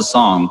helps the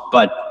song.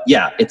 But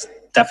yeah, it's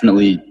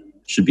definitely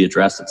should be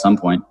addressed at some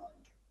point.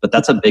 But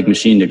that's a big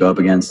machine to go up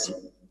against.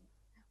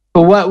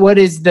 But what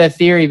is the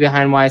theory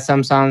behind why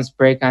some songs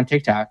break on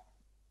TikTok?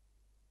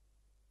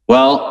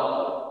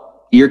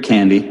 Well, ear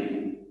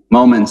candy,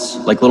 moments,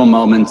 like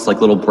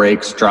little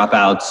breaks,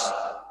 dropouts,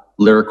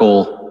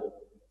 lyrical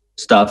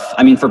stuff.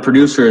 I mean, for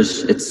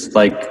producers, it's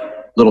like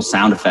little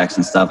sound effects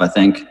and stuff, I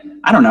think.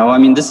 I don't know. I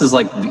mean, this is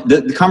like,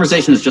 the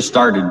conversation has just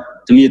started.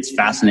 To me, it's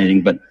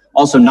fascinating, but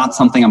also not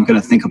something I'm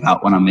going to think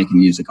about when I'm making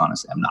music,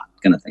 honestly. I'm not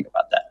going to think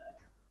about that.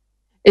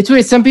 It's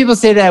weird. Some people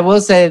say that. I will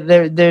say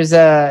there's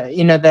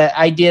the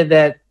idea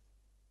that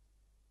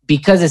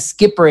because of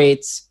skip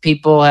rates,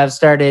 people have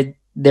started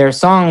their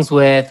songs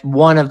with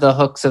one of the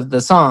hooks of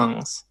the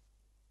songs,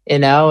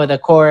 with a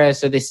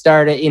chorus, or they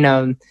start it,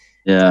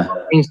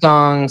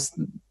 songs,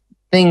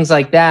 things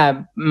like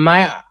that.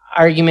 My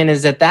argument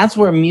is that that's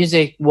where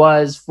music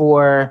was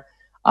for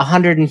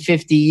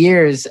 150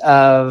 years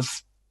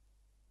of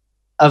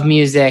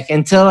music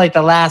until like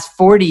the last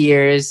 40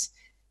 years.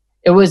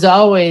 It was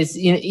always,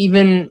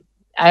 even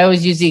I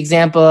always use the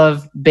example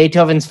of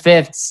Beethoven's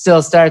Fifth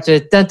still starts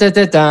with dun dun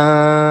dun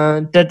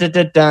dun dun dun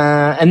dun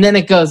dun, and then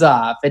it goes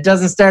off. It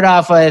doesn't start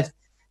off with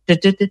dun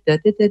dun dun dun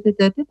dun dun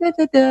dun dun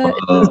dun dun.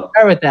 It doesn't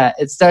start with that.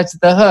 It starts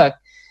with the hook.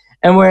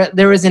 And where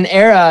there was an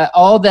era,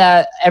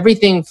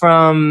 everything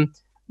from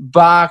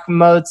Bach,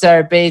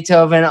 Mozart,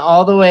 Beethoven,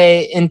 all the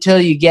way until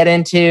you get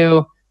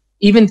into,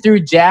 even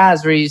through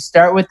jazz, where you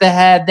start with the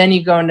head, then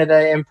you go into the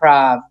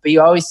improv, but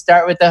you always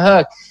start with the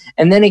hook.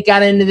 And then it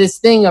got into this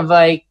thing of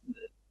like,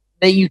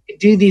 that you could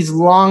do these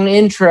long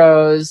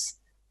intros,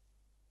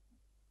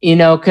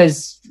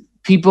 because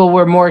people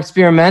were more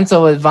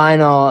experimental with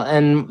vinyl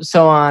and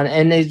so on.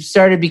 And it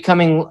started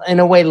becoming, in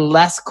a way,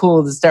 less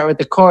cool to start with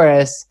the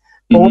chorus.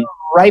 But we're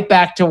right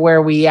back to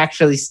where we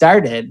actually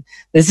started.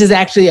 This is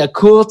actually a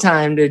cool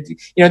time to,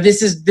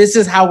 this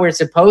is how we're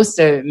supposed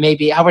to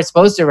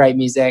write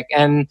music,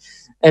 and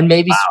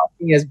maybe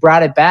something has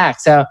brought it back.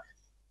 So,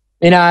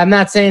 I'm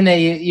not saying that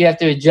you have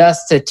to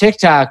adjust to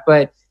TikTok,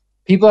 but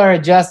people are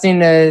adjusting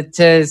to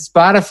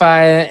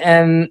Spotify,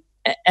 and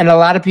a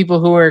lot of people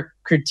who are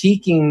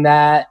critiquing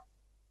that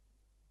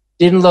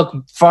didn't look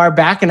far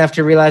back enough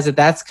to realize that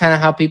that's kind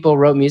of how people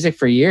wrote music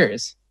for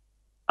years.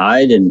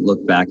 I didn't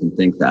look back and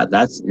think that.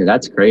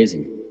 That's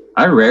crazy.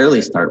 I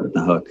rarely start with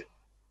the hook.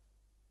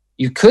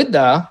 You could,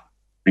 though.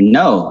 I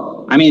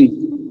know. I mean,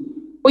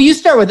 well, you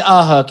start with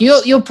a hook.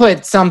 You'll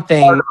put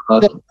something,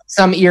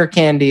 some ear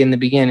candy in the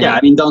beginning. Yeah, I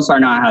mean, Don't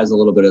Start Now has a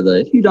little bit of the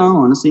 "if you don't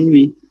want to see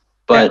me,"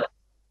 but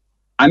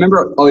I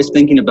remember always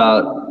thinking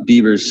about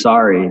Bieber's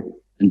 "Sorry"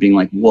 and being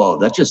like, "Whoa,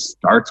 that just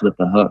starts with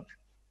the hook."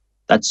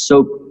 That's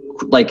so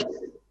like.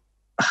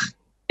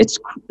 It's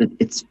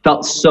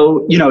felt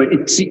so,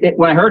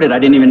 when I heard it, I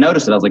didn't even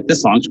notice it. I was like,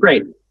 this song's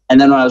great.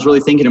 And then when I was really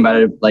thinking about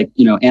it, like,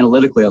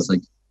 analytically, I was like,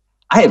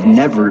 I have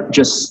never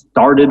just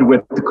started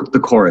with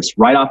the chorus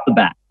right off the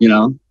bat,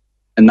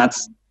 and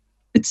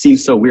it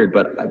seems so weird,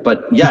 but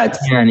yeah. It's,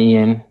 yeah,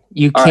 Ian,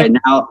 you all can't.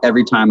 Right, now,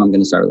 every time I'm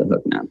going to start with a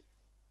hook now.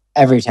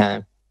 Every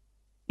time.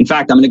 In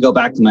fact, I'm going to go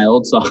back to my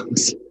old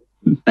songs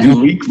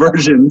and weak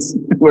versions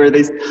where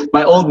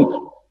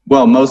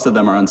most of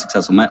them are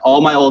unsuccessful.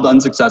 All my old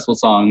unsuccessful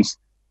songs,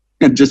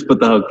 and just put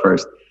the hook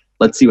first.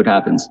 Let's see what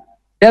happens.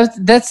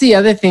 That's the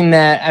other thing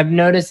that I've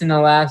noticed in the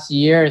last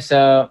year or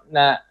so,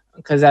 that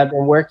because I've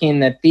been working in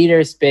the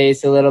theater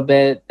space a little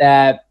bit,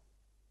 that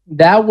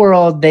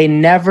world, they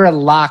never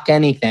lock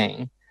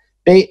anything.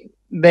 They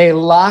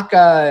lock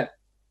for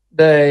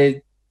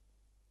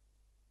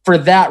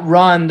that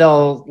run,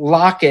 they'll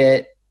lock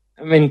it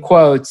in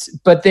quotes,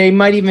 but they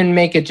might even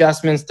make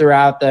adjustments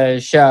throughout the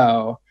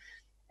show.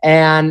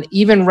 And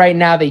even right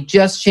now, they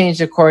just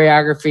changed the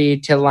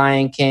choreography to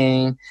Lion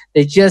King.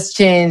 They just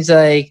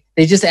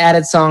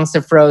added songs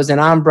to Frozen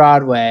on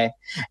Broadway.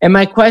 And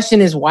my question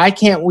is, why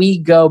can't we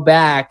go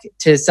back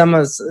to some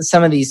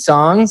of these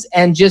songs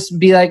and just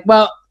be like,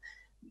 well,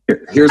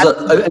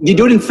 they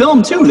do it in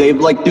film too. They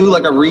do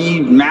a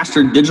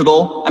remastered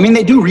digital. I mean,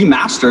 they do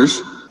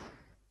remasters.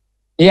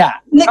 Yeah.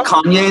 Isn't it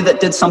Kanye that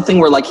did something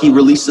where he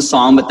released a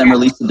song, but then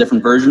released a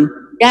different version?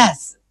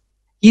 Yes.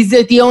 He's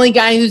the only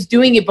guy who's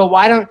doing it, but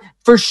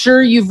for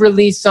sure you've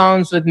released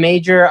songs with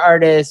major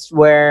artists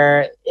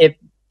where if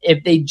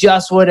they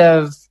just would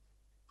have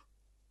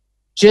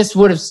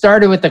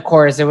started with the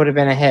chorus, it would have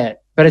been a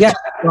hit. but it's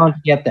going to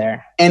get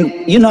there. And,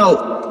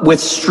 with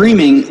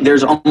streaming,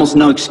 there's almost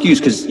no excuse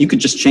because you could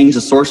just change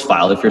the source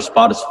file if you're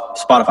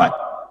Spotify.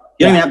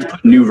 You don't even have to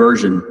put a new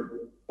version.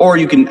 Or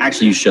you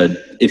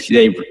should, if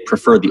they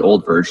prefer the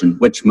old version,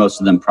 which most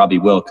of them probably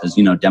will because,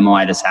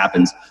 demoitis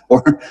happens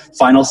or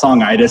final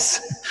songitis,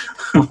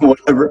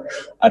 whatever.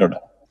 I don't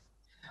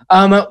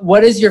know.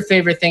 What is your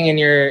favorite thing in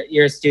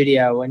your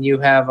studio when you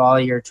have all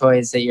your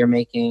toys that you're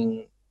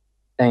making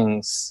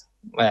things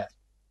with?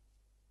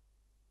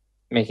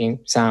 Making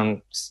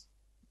sounds.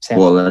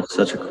 Well, that's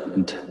such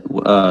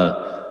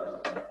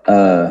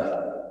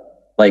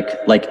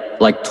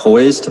like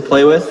toys to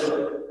play with.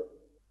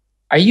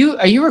 Are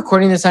you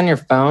recording this on your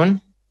phone?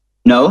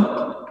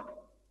 No.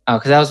 Oh,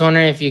 because I was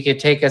wondering if you could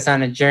take us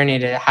on a journey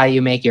to how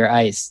you make your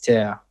ice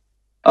too.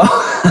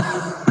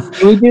 Oh.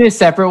 Can we do a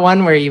separate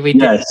one where we?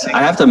 Yes,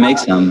 I have to make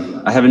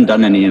some. I haven't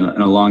done any in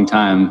a long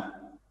time.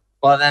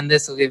 Well, then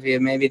this will give you.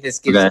 Maybe this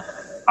gives. Okay.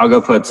 I'll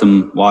go put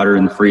some water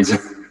in the freezer.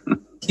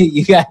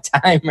 You got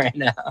time right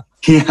now.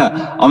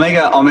 Yeah, I'll make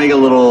a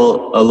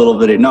little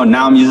video. No,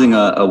 now I'm using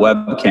a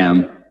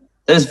webcam.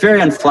 That is very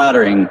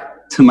unflattering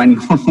to my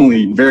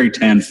normally very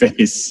tan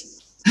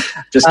face.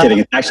 Just kidding.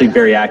 It's actually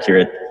very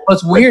accurate. Well,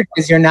 it's weird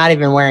because you're not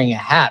even wearing a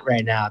hat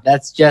right now.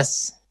 That's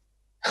just.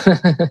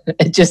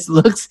 it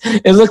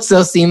looks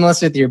so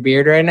seamless with your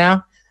beard right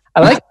now.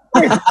 I like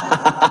it.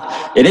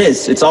 It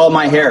is. It's all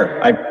my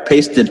hair. I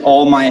pasted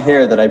all my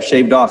hair that I've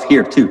shaved off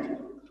here too.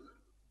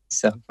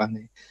 So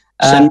funny.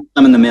 Send me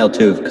some in the mail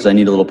too, because I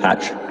need a little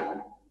patch.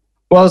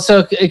 Well,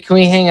 so can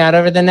we hang out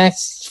over the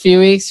next few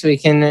weeks? We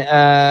can.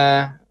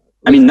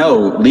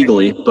 No,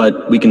 legally,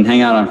 but we can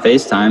hang out on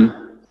FaceTime.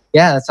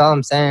 Yeah, that's all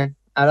I'm saying.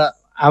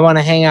 I want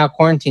to hang out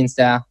quarantine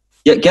style.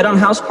 Yeah, get on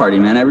House Party,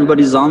 man.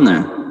 Everybody's on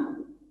there.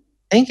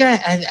 I think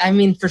I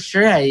mean for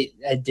sure I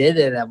did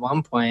it at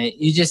one point.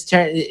 You just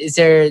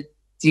do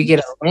you get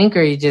a link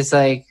or you just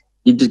like?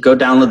 You just go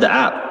download the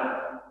app.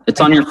 It's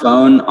on your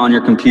phone, on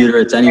your computer.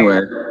 It's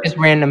anywhere. Just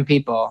random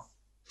people.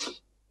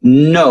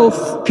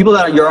 No, people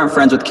that you aren't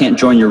friends with can't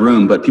join your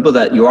room, but people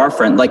that you are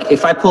friends, like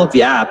if I pull up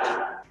the app.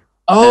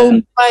 Oh,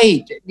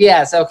 right.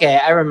 Yes. Okay.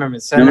 I remember.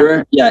 So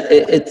remember? Yeah.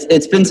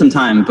 It's been some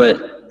time, but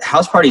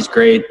House Party's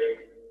great.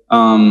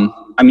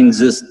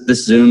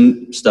 This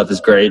Zoom stuff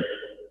is great.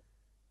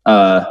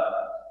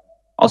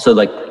 Also,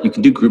 like you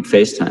can do group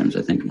FaceTimes,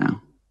 I think now.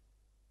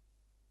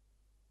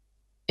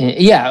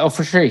 Yeah. Oh,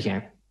 for sure you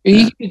can.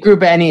 You can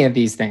group any of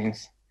these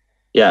things.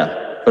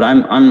 Yeah, but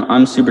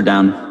I'm super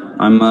down.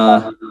 I'm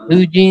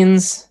Blue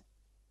Jeans.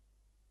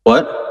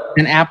 What?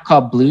 An app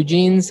called Blue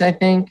Jeans, I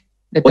think.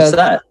 What's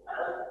that?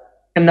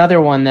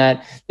 Another one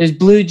that there's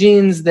Blue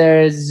Jeans,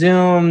 there's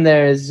Zoom,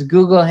 there's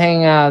Google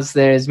Hangouts,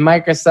 there's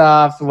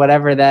Microsoft,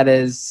 whatever that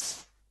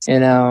is,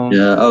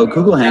 Yeah. Oh,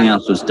 Google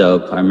Hangouts was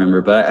dope. I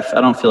remember, but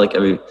I don't feel like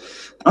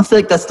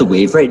that's the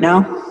wave right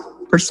now,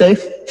 per se.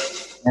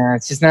 Yeah,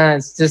 it's just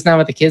not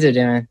what the kids are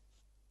doing.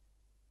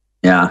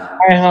 Yeah.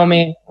 All right,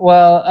 homie.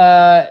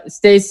 Well,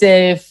 stay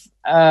safe.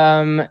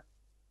 Are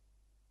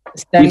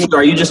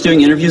you just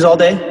doing interviews all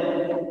day?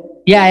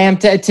 Yeah, I am.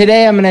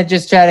 Today I'm gonna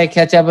just try to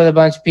catch up with a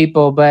bunch of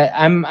people, but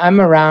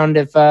I'm around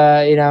if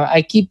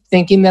I keep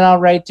thinking that I'll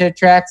write to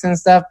tracks and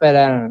stuff, but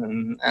I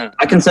don't know.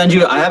 I can send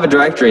you. I have a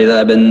directory that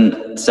I've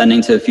been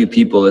sending to a few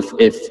people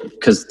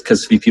because a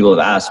few people have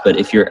asked. But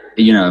if you're,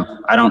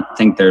 I don't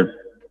think they're.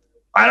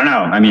 I don't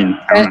know. I mean,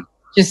 I don't know.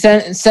 Just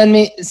send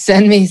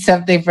me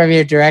something from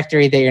your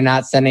directory that you're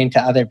not sending to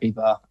other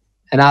people,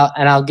 and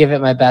I'll give it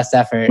my best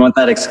effort. You want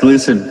that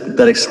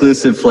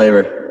exclusive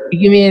flavor? You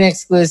give me an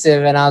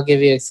exclusive, and I'll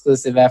give you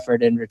exclusive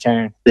effort in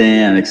return.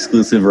 Damn,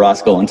 exclusive Ross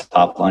Golan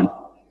top line.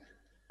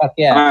 Fuck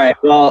yeah! All right.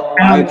 Well,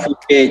 I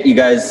appreciate you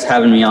guys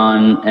having me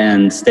on,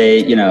 and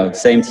same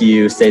to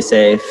you. Stay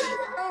safe.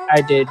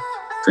 I did.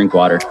 Drink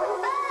water.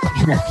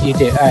 You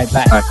too. All right.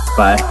 Bye. All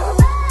right. Bye.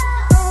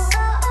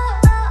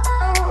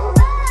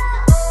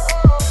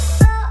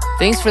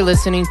 Thanks for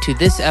listening to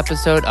this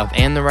episode of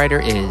And the Writer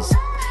Is.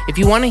 If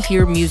you want to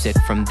hear music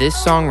from this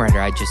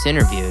songwriter I just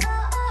interviewed,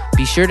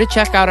 be sure to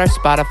check out our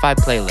Spotify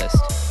playlist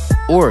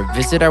or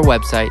visit our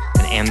website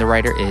at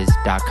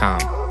andthewriteris.com.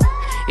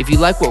 If you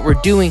like what we're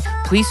doing,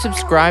 please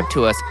subscribe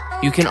to us.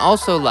 You can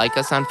also like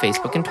us on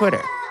Facebook and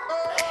Twitter.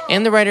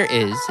 And the Writer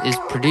is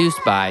produced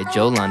by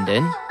Joe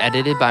London,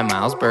 edited by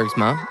Miles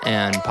Bergsma,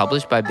 and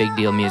published by Big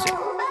Deal Music.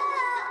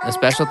 A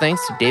special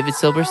thanks to David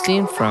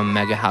Silverstein from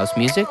Mega House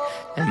Music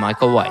and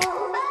Michael White.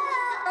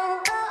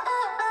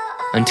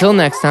 Until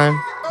next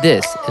time,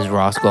 this is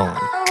Ross Golan.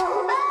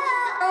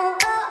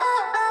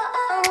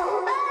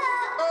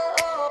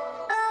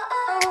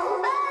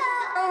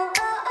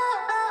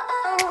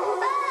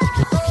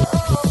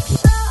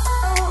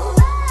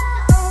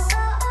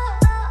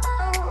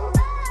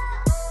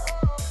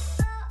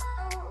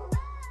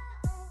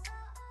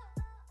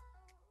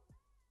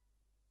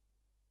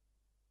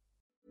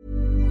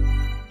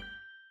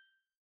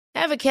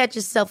 Ever catch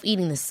yourself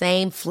eating the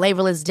same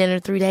flavorless dinner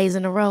 3 days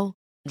in a row?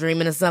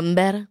 Dreaming of something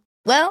better?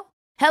 Well,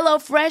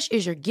 HelloFresh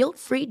is your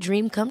guilt-free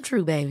dream come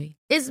true, baby.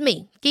 It's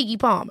me, Keke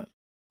Palmer.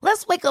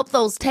 Let's wake up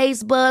those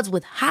taste buds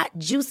with hot,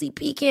 juicy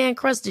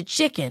pecan-crusted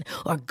chicken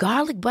or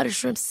garlic butter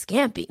shrimp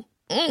scampi.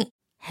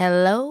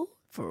 Hello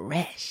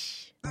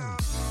Fresh.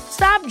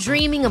 Stop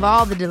dreaming of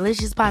all the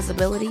delicious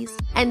possibilities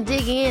and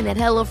dig in at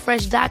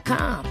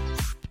HelloFresh.com.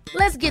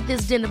 Let's get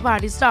this dinner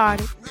party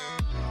started.